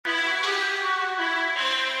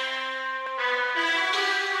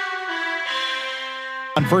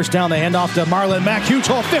On first down, they hand off to Marlon Mack. Huge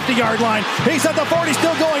hole, 50-yard line. He's at the 40,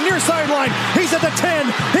 still going near sideline. He's at the 10.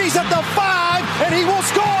 He's at the 5, and he will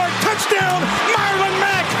score. Touchdown, Marlon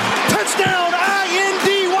Mack. Touchdown,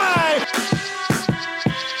 I-N-D-Y.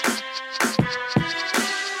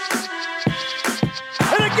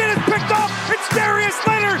 And again, it's picked off. It's Darius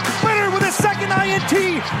Leonard. Leonard with his second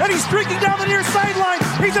INT, and he's streaking down the near sideline.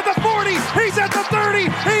 He's at the 40. He's at the 30.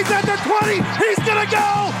 He's at the 20. He's going to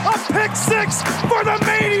go. A pick six for the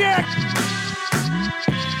Maniac.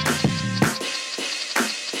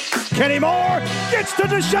 Kenny Moore gets to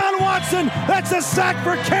Deshaun Watson. That's a sack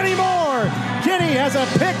for Kenny Moore. Kenny has a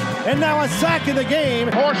pick and now a sack in the game.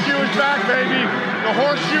 Horseshoe is back, baby. The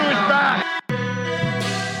horseshoe is back.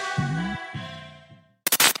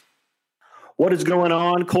 What is going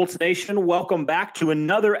on, Colts Nation? Welcome back to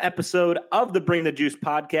another episode of the Bring the Juice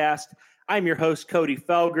podcast. I'm your host, Cody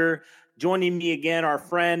Felger. Joining me again, our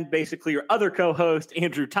friend, basically your other co-host,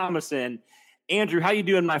 Andrew Thomason. Andrew, how you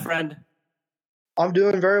doing, my friend? I'm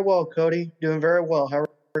doing very well, Cody. Doing very well. How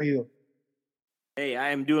are you? Hey, I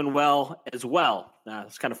am doing well as well.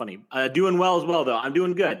 It's kind of funny. Doing well as well, though. I'm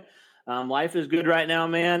doing good. Life is good right now,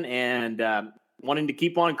 man, and wanting to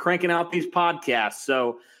keep on cranking out these podcasts.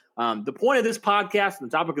 So the point of this podcast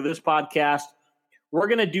and the topic of this podcast, we're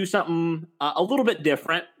going to do something a little bit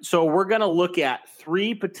different. So we're going to look at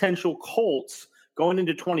three potential Colts going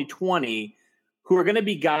into 2020 who are going to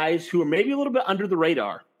be guys who are maybe a little bit under the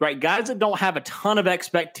radar, right? Guys that don't have a ton of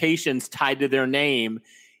expectations tied to their name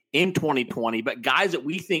in 2020, but guys that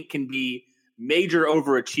we think can be major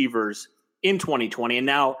overachievers in 2020. And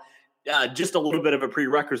now just a little bit of a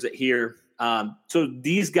prerequisite here. So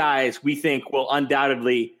these guys we think will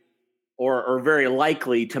undoubtedly or very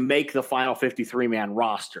likely to make the final 53-man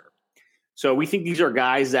roster. So we think these are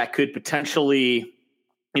guys that could potentially,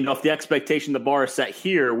 if the expectation, the bar is set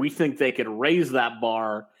here, we think they could raise that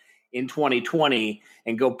bar in 2020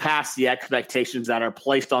 and go past the expectations that are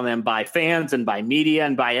placed on them by fans and by media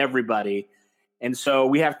and by everybody. And so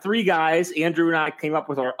we have three guys. Andrew and I came up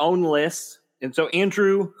with our own lists. And so,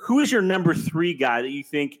 Andrew, who is your number three guy that you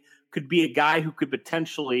think could be a guy who could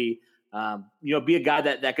potentially, be a guy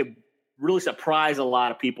that could really surprise a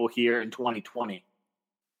lot of people here in 2020?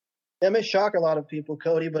 That may shock a lot of people,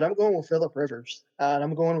 Cody, but I'm going with Phillip Rivers. And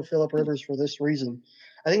I'm going with Phillip Rivers for this reason.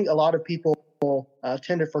 I think a lot of people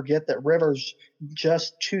tend to forget that Rivers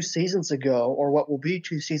just 2 seasons ago, or what will be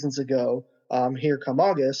 2 seasons ago here come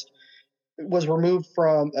August, was removed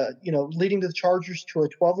from, leading the Chargers to a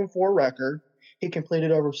 12-4 record. He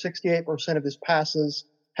completed over 68% of his passes,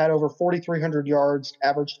 had over 4,300 yards,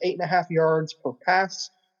 averaged 8.5 yards per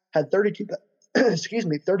pass, had 32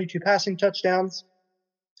 passing touchdowns,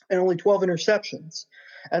 and only 12 interceptions.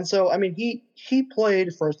 And so, he played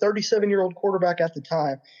for a 37-year-old quarterback at the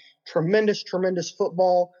time. Tremendous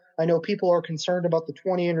football. I know people are concerned about the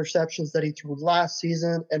 20 interceptions that he threw last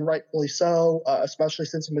season, and rightfully so, especially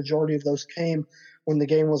since a majority of those came when the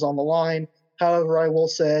game was on the line. However, I will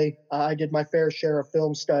say I did my fair share of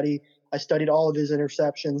film study. I studied all of his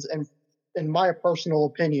interceptions, and in my personal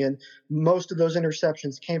opinion, most of those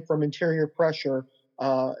interceptions came from interior pressure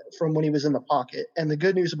from when he was in the pocket. And the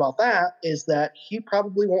good news about that is that he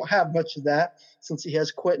probably won't have much of that since he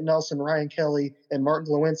has Quentin Nelson, Ryan Kelly, and Mark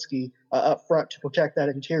Glowinski up front to protect that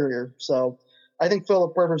interior. So I think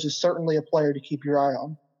Phillip Rivers is certainly a player to keep your eye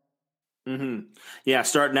on. Mm-hmm. Yeah,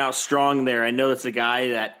 starting out strong there. I know that's a guy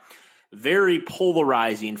that very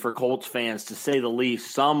polarizing for Colts fans, to say the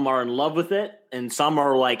least. Some are in love with it, and some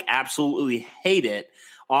are like absolutely hate it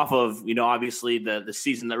off of, obviously the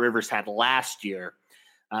season that Rivers had last year.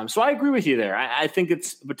 So I agree with you there. I think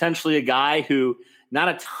it's potentially a guy who not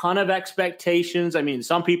a ton of expectations.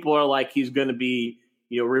 Some people are like he's going to be,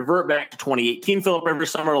 revert back to 2018 Phillip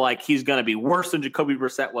Rivers. Some are like he's going to be worse than Jacoby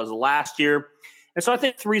Brissett was last year. And so I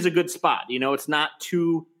think 3 is a good spot. It's not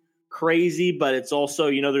too crazy, but it's also,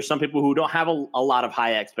 there's some people who don't have a lot of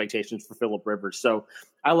high expectations for Phillip Rivers. So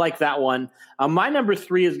I like that one. My number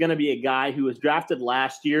 3 is going to be a guy who was drafted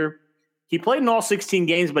last year. He played in all 16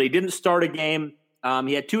 games, but he didn't start a game.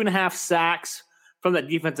 He had 2.5 sacks from that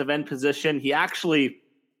defensive end position. He actually,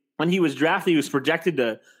 when he was drafted, he was projected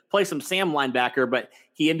to play some Sam linebacker, but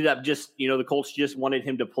he ended up just, the Colts just wanted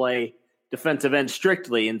him to play defensive end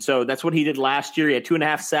strictly. And so that's what he did last year. He had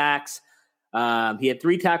 2.5 sacks. He had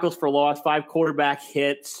 3 tackles for loss, 5 quarterback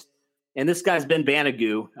hits. And this guy's Ben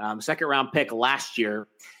Banagou, second-round pick last year.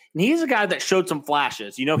 And he's a guy that showed some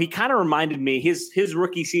flashes. He kind of reminded me, his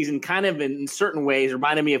rookie season kind of in certain ways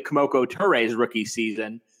reminded me of Kemoko Ture's rookie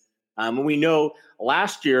season. And we know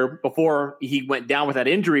last year, before he went down with that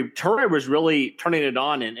injury, Ture was really turning it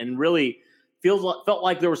on and really felt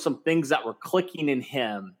like there were some things that were clicking in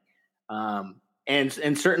him,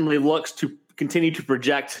 and certainly looks to continue to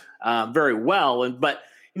project very well. But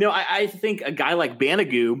I think a guy like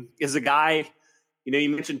Banogu is a guy. You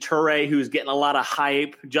mentioned Toure, who's getting a lot of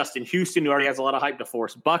hype. Justin Houston, who already has a lot of hype.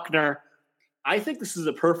 DeForest Buckner. I think this is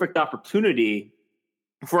a perfect opportunity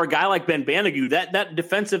for a guy like Ben Banogu. That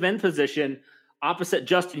defensive end position opposite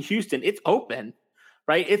Justin Houston, it's open,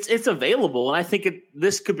 right? It's available, and I think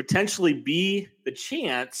this could potentially be the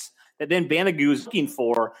chance that Ben Banogu is looking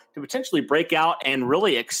for to potentially break out and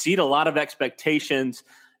really exceed a lot of expectations.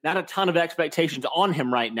 Not a ton of expectations on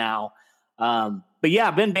him right now. But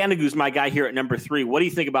yeah, Ben Banogu is my guy here at number 3. What do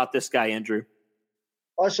you think about this guy, Andrew?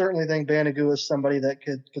 I certainly think Banogu is somebody that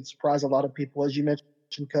could surprise a lot of people. As you mentioned,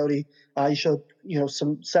 Cody, he showed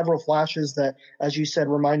several flashes that, as you said,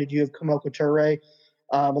 reminded you of Kemoko Toure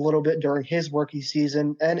a little bit during his rookie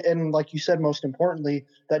season. And like you said, most importantly,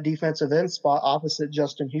 that defensive end spot opposite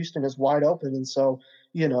Justin Houston is wide open. And so,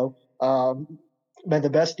 may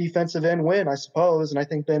the best defensive end win, I suppose. And I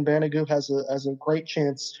think Ben Banogu has a great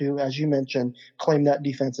chance to, as you mentioned, claim that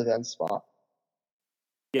defensive end spot.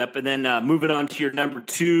 Yep. And then moving on to your number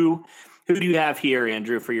 2, who do you have here,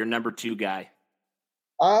 Andrew, for your number 2 guy?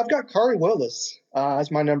 I've got Khari Willis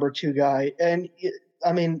as my number 2 guy. And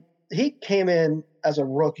he came in as a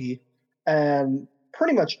rookie and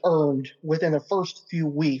pretty much earned within the first few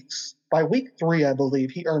weeks. By week 3, I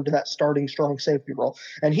believe, he earned that starting strong safety role.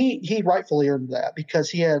 And he rightfully earned that because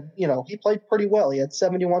he had, he played pretty well. He had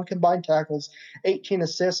 71 combined tackles, 18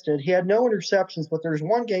 assisted. He had no interceptions, but there's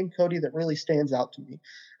one game, Cody, that really stands out to me.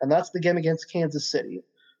 And that's the game against Kansas City.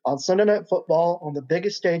 On Sunday Night Football, on the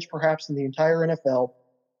biggest stage perhaps in the entire NFL,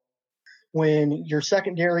 when your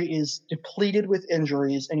secondary is depleted with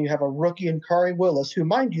injuries and you have a rookie in Khari Willis, who,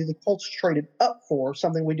 mind you, the Colts traded up for,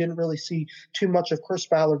 something we didn't really see too much of Chris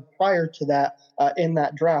Ballard prior to that in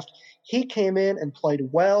that draft. He came in and played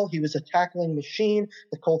well. He was a tackling machine.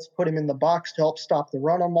 The Colts put him in the box to help stop the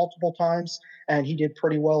run on multiple times, and he did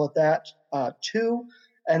pretty well at that too.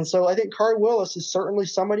 And so I think Khari Willis is certainly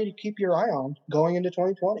somebody to keep your eye on going into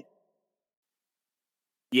 2020.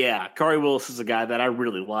 Yeah, Khari Willis is a guy that I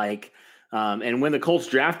really like. And when the Colts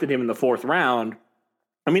drafted him in the 4th round,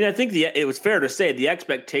 I think it was fair to say the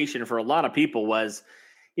expectation for a lot of people was,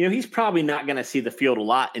 he's probably not going to see the field a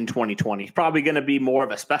lot in 2020. He's probably going to be more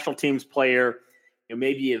of a special teams player.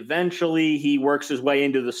 Maybe eventually he works his way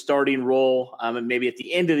into the starting role, and maybe at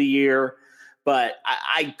the end of the year. But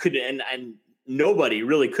I couldn't, and nobody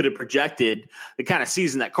really could have projected the kind of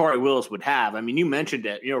season that Khari Willis would have. You mentioned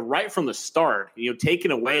it, right from the start,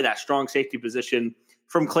 taking away that strong safety position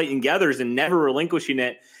from Clayton Geathers and never relinquishing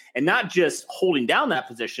it, and not just holding down that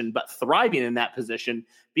position, but thriving in that position,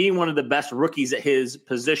 being one of the best rookies at his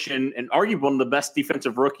position and arguably one of the best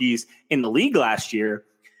defensive rookies in the league last year.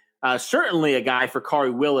 Certainly a guy for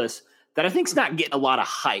Khari Willis that I think is not getting a lot of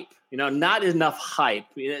hype, not enough hype.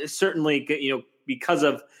 Certainly, because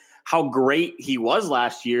of how great he was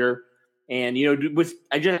last year. And,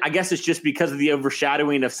 I guess it's just because of the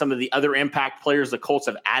overshadowing of some of the other impact players the Colts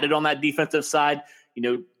have added on that defensive side.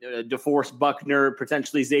 DeForest Buckner,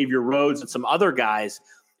 potentially Xavier Rhodes, and some other guys.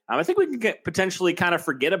 I think we can potentially kind of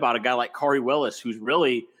forget about a guy like Khari Willis, who's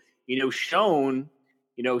really, shown,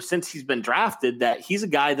 since he's been drafted, that he's a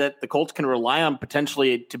guy that the Colts can rely on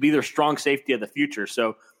potentially to be their strong safety of the future.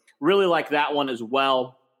 So really like that one as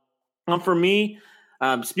well. For me,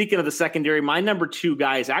 speaking of the secondary, my number 2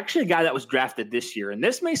 guy is actually a guy that was drafted this year. And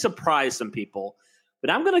this may surprise some people, but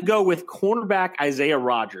I'm going to go with cornerback Isaiah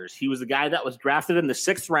Rodgers. He was the guy that was drafted in the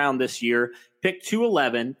 6th round this year, picked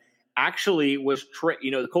 211. Actually, was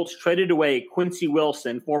the Colts traded away Quincy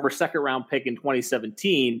Wilson, former 2nd-round pick in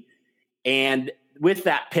 2017, and with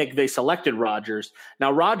that pick, they selected Rodgers.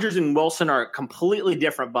 Now, Rodgers and Wilson are completely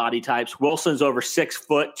different body types. Wilson's over 6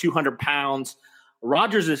 foot, 200 pounds.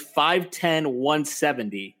 Rodgers is 5'10",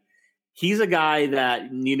 170. He's a guy that,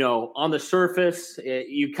 on the surface,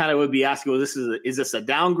 you kind of would be asking, well, is this a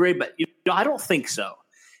downgrade? But I don't think so.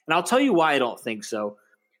 And I'll tell you why I don't think so.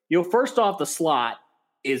 First off, the slot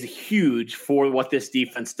is huge for what this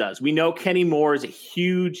defense does. We know Kenny Moore is a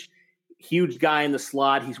huge guy in the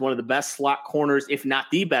slot. He's one of the best slot corners, if not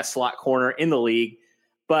the best slot corner in the league.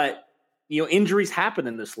 But, injuries happen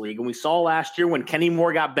in this league. And we saw last year when Kenny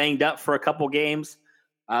Moore got banged up for a couple games,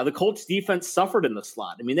 the Colts defense suffered in the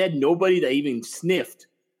slot. They had nobody that even sniffed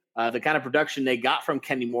the kind of production they got from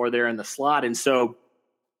Kenny Moore there in the slot. And so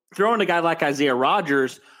throwing a guy like Isaiah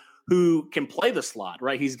Rodgers, who can play the slot,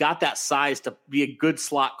 right? He's got that size to be a good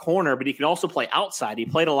slot corner, but he can also play outside. He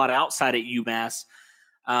played a lot outside at UMass.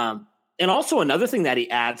 And also another thing that he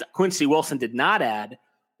adds, Quincy Wilson did not add,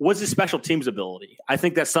 was his special teams ability. I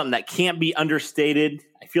think that's something that can't be understated.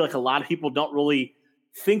 I feel like a lot of people don't really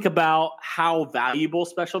think about how valuable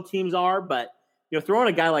special teams are, but throwing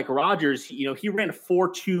a guy like Rodgers, he ran a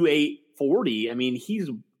 4.28 40. I mean,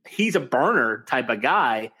 he's a burner type of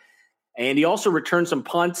guy, and he also returned some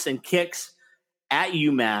punts and kicks at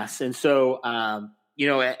UMass, and so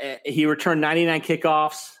he returned 99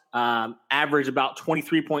 kickoffs, averaged about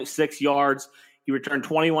 23.6 yards. He returned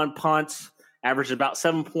 21 punts, averaged about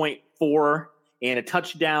 7.4 and a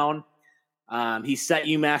touchdown. He set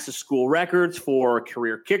UMass's school records for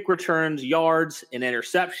career kick returns, yards, and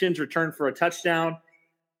interceptions returned for a touchdown.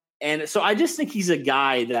 And so I just think he's a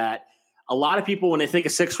guy that a lot of people, when they think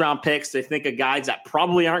of 6th-round picks, they think of guys that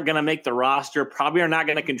probably aren't going to make the roster, probably are not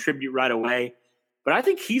going to contribute right away. But I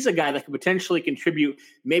think he's a guy that could potentially contribute,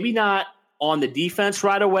 maybe not on the defense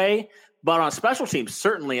right away, but on special teams,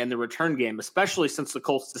 certainly in the return game, especially since the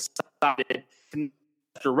Colts decided to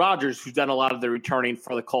Mr. Rodgers, who's done a lot of the returning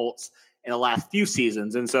for the Colts in the last few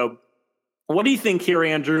seasons. And so what do you think here,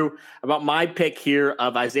 Andrew, about my pick here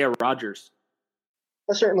of Isaiah Rodgers?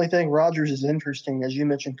 I certainly think Rodgers is interesting, as you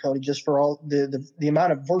mentioned, Cody, just for all the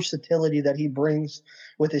amount of versatility that he brings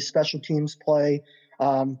with his special teams play.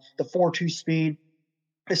 The 4.2 speed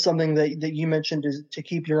is something that you mentioned to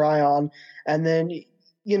keep your eye on. And then,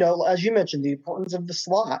 as you mentioned, the importance of the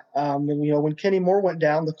slot. When Kenny Moore went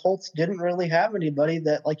down, the Colts didn't really have anybody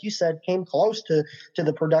that, like you said, came close to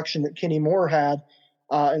the production that Kenny Moore had.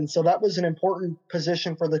 And so that was an important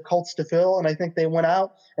position for the Colts to fill. And I think they went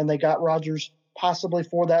out and they got Rodgers possibly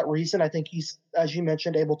for that reason. I think he's, as you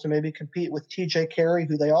mentioned, able to maybe compete with TJ Carey,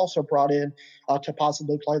 who they also brought in to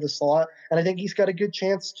possibly play the slot. And I think he's got a good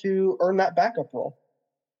chance to earn that backup role.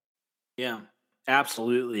 Yeah,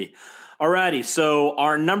 absolutely. All righty. So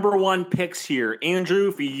our number one picks here.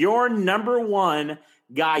 Andrew, for your number one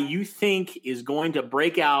guy you think is going to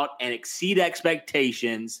break out and exceed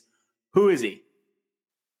expectations, who is he?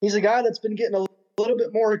 He's a guy that's been getting a little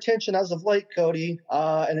bit more attention as of late, Cody.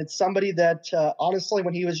 And it's somebody that, honestly,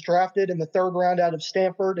 when he was drafted in the 3rd round out of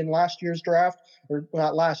Stanford in last year's draft, or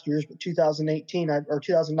not last year's, but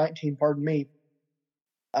 2019, pardon me,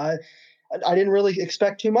 I didn't really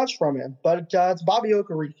expect too much from him. But it's Bobby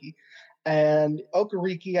Okereke. And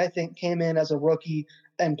Okereke, I think, came in as a rookie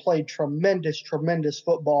and played tremendous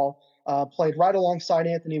football, played right alongside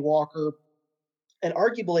Anthony Walker, and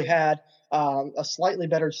arguably had a slightly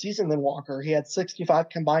better season than Walker. He had 65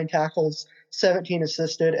 combined tackles, 17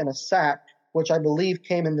 assisted, and a sack, which I believe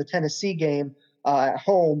came in the Tennessee game at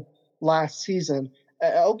home last season.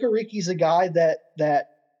 Okereke's a guy that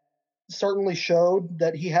certainly showed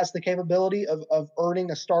that he has the capability of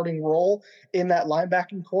earning a starting role in that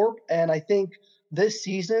linebacking corps. And I think this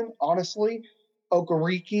season, honestly,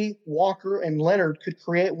 Okereke, Walker, and Leonard could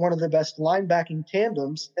create one of the best linebacking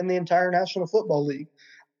tandems in the entire National Football League.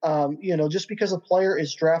 Just because a player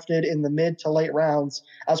is drafted in the mid to late rounds,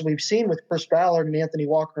 as we've seen with Chris Ballard and Anthony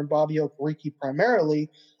Walker and Bobby Okereke primarily,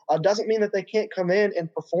 doesn't mean that they can't come in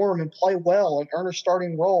and perform and play well and earn a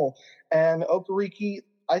starting role. And Okereke,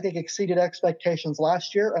 I think, exceeded expectations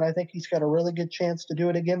last year, and I think he's got a really good chance to do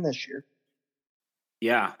it again this year.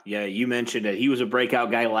 Yeah, you mentioned it. He was a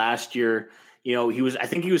breakout guy last year. I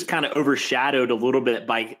think he was kind of overshadowed a little bit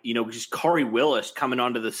by, just Khari Willis coming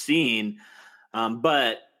onto the scene.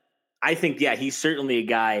 But I think, he's certainly a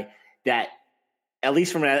guy that, at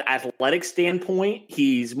least from an athletic standpoint,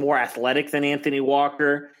 he's more athletic than Anthony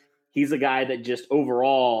Walker. He's a guy that just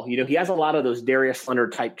overall, he has a lot of those Darius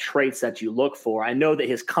Leonard type traits that you look for. I know that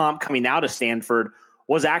his comp coming out of Stanford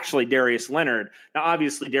was actually Darius Leonard. Now,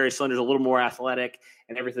 obviously, Darius Leonard's a little more athletic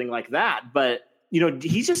and everything like that. But,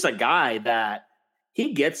 he's just a guy that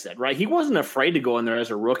he gets it, right? He wasn't afraid to go in there as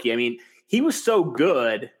a rookie. I mean, he was so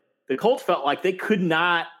good. The Colts felt like they could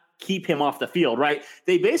not keep him off the field, right?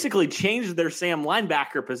 They basically changed their Sam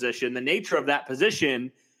linebacker position, the nature of that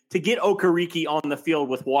position, to get Okereke on the field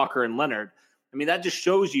with Walker and Leonard. I mean, that just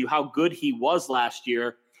shows you how good he was last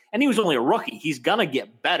year. And he was only a rookie. He's going to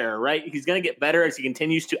get better, right? He's going to get better as he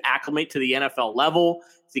continues to acclimate to the NFL level,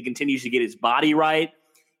 as he continues to get his body right.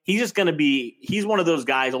 He's just going to be – he's one of those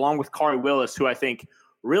guys, along with Khari Willis, who I think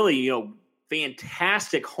really,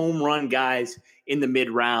 fantastic home run guys in the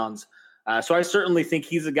mid-rounds. So I certainly think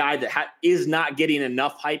he's a guy that is not getting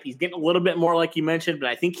enough hype. He's getting a little bit more, like you mentioned, but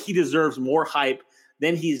I think he deserves more hype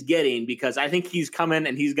than he's getting, because I think he's coming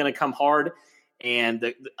and he's going to come hard.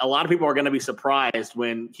 And a lot of people are going to be surprised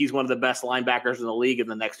when he's one of the best linebackers in the league in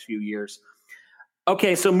the next few years.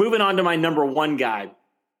 Okay, so moving on to my number one guy.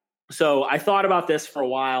 So I thought about this for a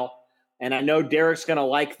while, and I know Derek's going to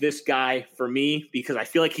like this guy for me because I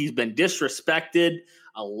feel like he's been disrespected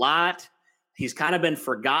a lot. he's kind of been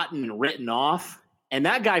forgotten and written off. And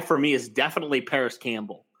that guy for me is definitely Paris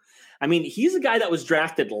Campbell. I mean, he's a guy that was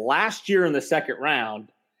drafted last year in the second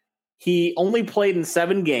round. He only played in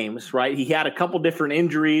 7 games, right? He had a couple different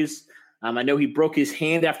injuries. I know he broke his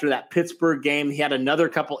hand after that Pittsburgh game. He had another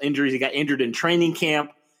couple injuries. He got injured in training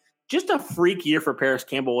camp. Just a freak year for Paris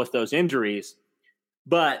Campbell with those injuries.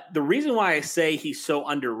 But the reason why I say he's so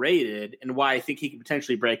underrated and why I think he could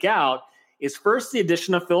potentially break out is first the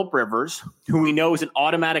addition of Phillip Rivers, who we know is an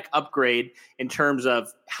automatic upgrade in terms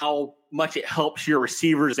of how much it helps your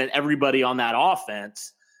receivers and everybody on that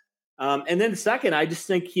offense. And then second, I just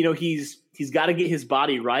think, he's got to get his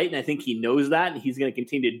body right. And I think he knows that, and he's going to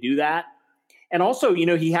continue to do that. And also,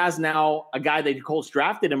 he has now a guy that the Colts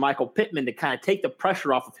drafted in Michael Pittman to kind of take the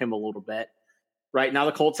pressure off of him a little bit. Right now,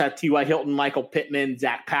 the Colts have T.Y. Hilton, Michael Pittman,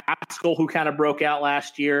 Zach Pascal, who kind of broke out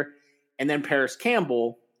last year, and then Paris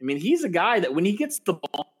Campbell. I mean, he's a guy that when he gets the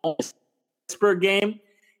ball in the Pittsburgh game,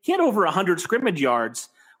 he had over 100 scrimmage yards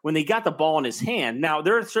when they got the ball in his hand. Now,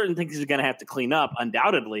 there are certain things he's going to have to clean up,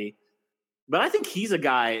 undoubtedly, but I think he's a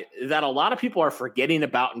guy that a lot of people are forgetting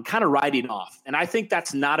about and kind of writing off. And I think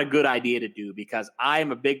that's not a good idea to do because I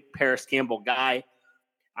am a big Paris Campbell guy.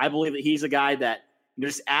 I believe that he's a guy that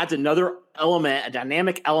just adds another element, a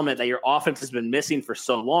dynamic element that your offense has been missing for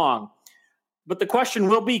so long. But the question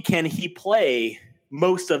will be, can he play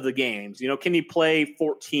most of the games? Can he play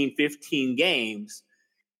 14, 15 games?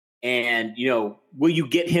 And, will you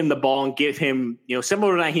get him the ball and give him,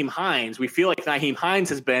 similar to Nyheim Hines? We feel like Nyheim Hines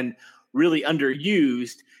has been really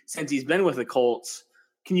underused since he's been with the Colts.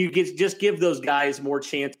 Can you just give those guys more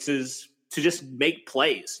chances to just make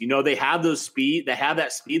plays? They have those speed. They have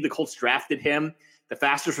that speed. The Colts drafted him, the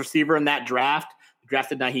fastest receiver in that draft. They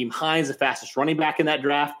drafted Nyheim Hines, the fastest running back in that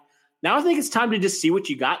draft. Now I think it's time to just see what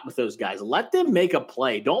you got with those guys. Let them make a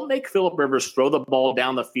play. Don't make Phillip Rivers throw the ball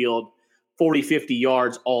down the field 40, 50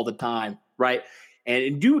 yards all the time, right?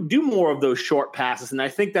 And do more of those short passes. And I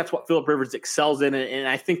think that's what Phillip Rivers excels in. And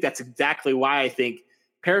I think that's exactly why I think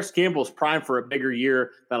Paris Campbell is primed for a bigger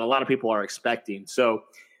year than a lot of people are expecting. So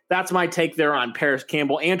that's my take there on Paris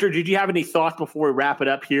Campbell. Andrew, did you have any thoughts before we wrap it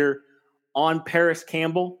up here on Paris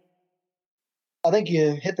Campbell? I think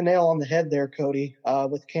you hit the nail on the head there, Cody,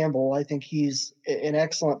 with Campbell. I think he's an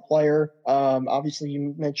excellent player. Obviously,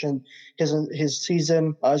 you mentioned his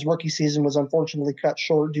season, his rookie season was unfortunately cut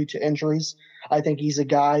short due to injuries. I think he's a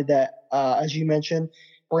guy that, as you mentioned,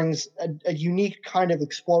 brings a unique kind of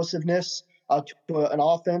explosiveness to an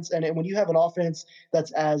offense. And when you have an offense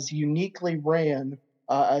that's as uniquely ran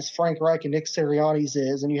as Frank Reich and Nick Sirianni's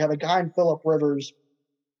is, and you have a guy in Phillip Rivers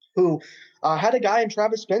who had a guy in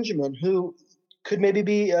Travis Benjamin who could maybe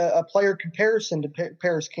be a player comparison to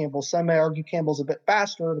Paris Campbell. Some may argue Campbell's a bit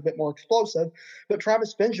faster and a bit more explosive, but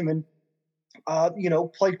Travis Benjamin,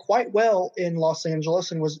 played quite well in Los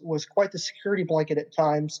Angeles and was quite the security blanket at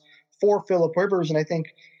times for Phillip Rivers. And I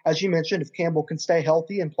think, as you mentioned, if Campbell can stay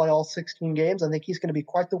healthy and play all 16 games, I think he's going to be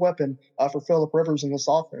quite the weapon for Phillip Rivers in this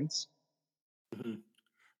offense. Mm-hmm.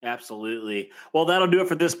 Absolutely. Well, that'll do it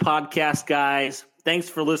for this podcast, guys. Thanks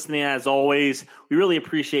for listening, as always. We really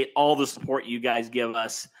appreciate all the support you guys give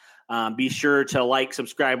us. Be sure to like,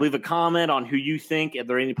 subscribe, leave a comment on who you think. If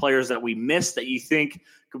there are any players that we missed that you think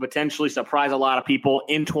could potentially surprise a lot of people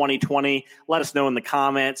in 2020, let us know in the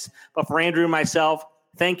comments. But for Andrew and myself,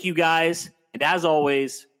 thank you guys. And as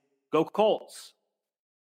always, go Colts.